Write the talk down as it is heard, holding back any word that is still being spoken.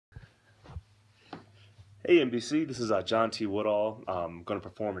Hey NBC, this is John T. Woodall. I'm going to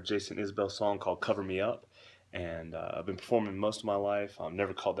perform a Jason Isbell song called Cover Me Up. And I've been performing most of my life.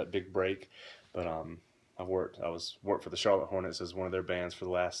 Never called that big break, but I worked for the Charlotte Hornets as one of their bands for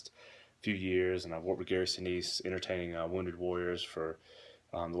the last few years, and I've worked with Gary Sinise entertaining Wounded Warriors for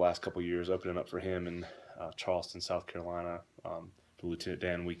the last couple years, opening up for him in Charleston, South Carolina, for Lieutenant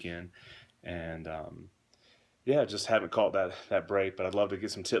Dan weekend. And yeah, just haven't caught that break, but I'd love to get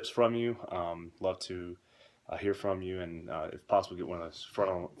some tips from you. Love to hear from you, and if possible, get one of those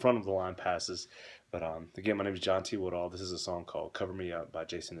front of the line passes. But again, my name is John T. Woodall. This is a song called "Cover Me Up" by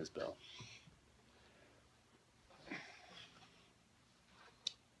Jason Isbell.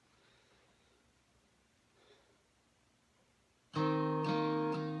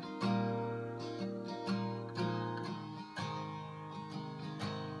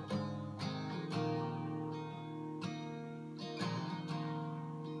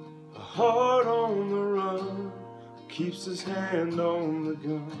 A heart on the run keeps his hand on the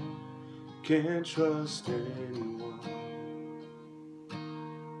gun. Can't trust anyone.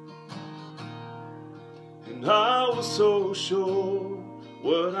 And I was so sure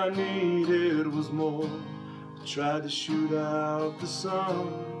what I needed was more. I tried to shoot out the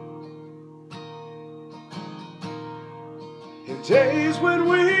sun. In days when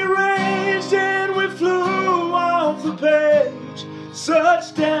we raged and we flew off the page,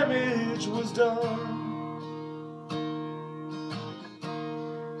 such damage was done.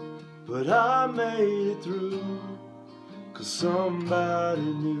 But I made it through, 'cause somebody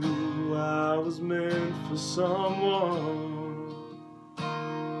knew I was meant for someone.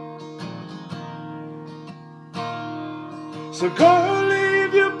 So girl,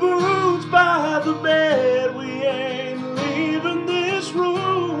 leave your boots by the bed. We ain't leaving this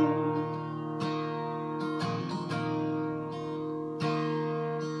room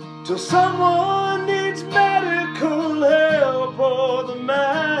till someone needs medical help or the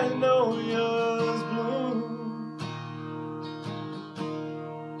magnolias bloom.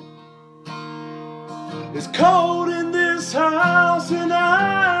 It's cold in this house and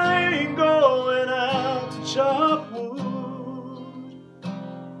I ain't going out to chop wood.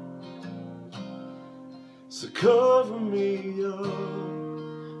 So cover me up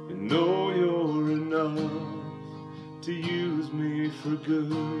and know you're enough to use me for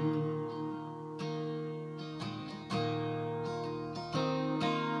good.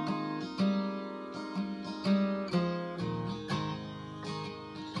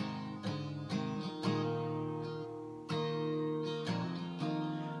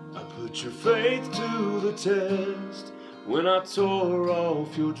 Put your faith to the test when I tore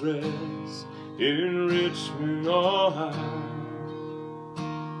off your dress in Richmond, Ohio.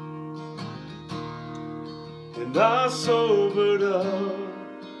 And I sobered up,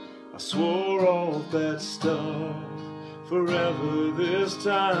 I swore off that stuff forever this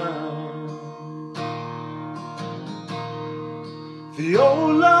time. The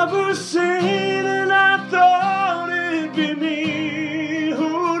old lover seen and I thought it'd be me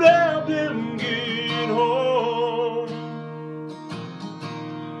who'd help him get home.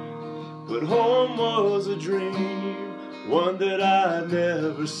 But home was a dream, one that I'd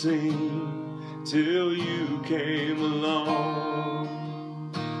never seen till you came along.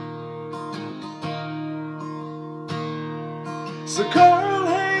 So girl,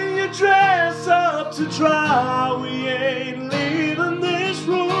 hang your dress up to dry. We ain't leaving this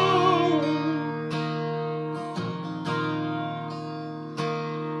room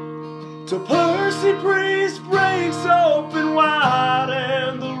till Percy Priest breaks open wide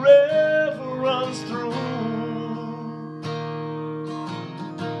and the river runs through.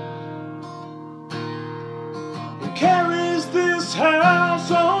 And carries this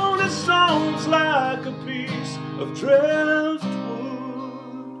house on its stones like a piece of driftwood.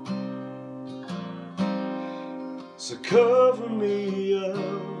 So cover me up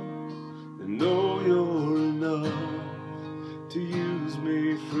and know you're enough to use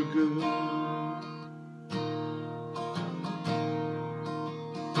me for good.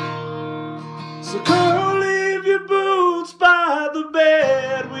 So girl, leave your boots by the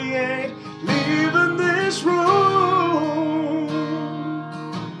bed. We ain't leaving this room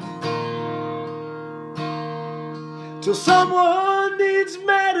till someone needs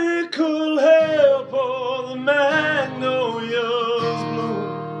medical help or the magnolias bloom.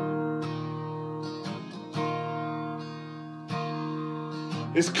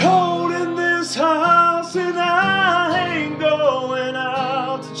 It's cold in this house and I ain't going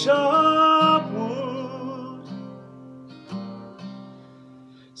out to chop wood.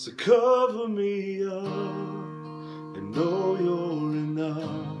 So cover me up and know you're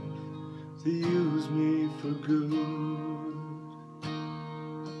enough to use me for good.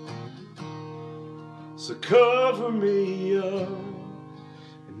 So cover me up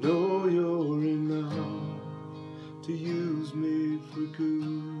and know you're enough to use me for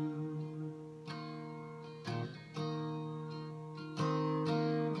good.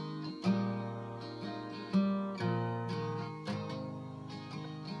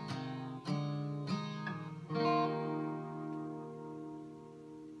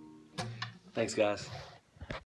 Thanks, guys.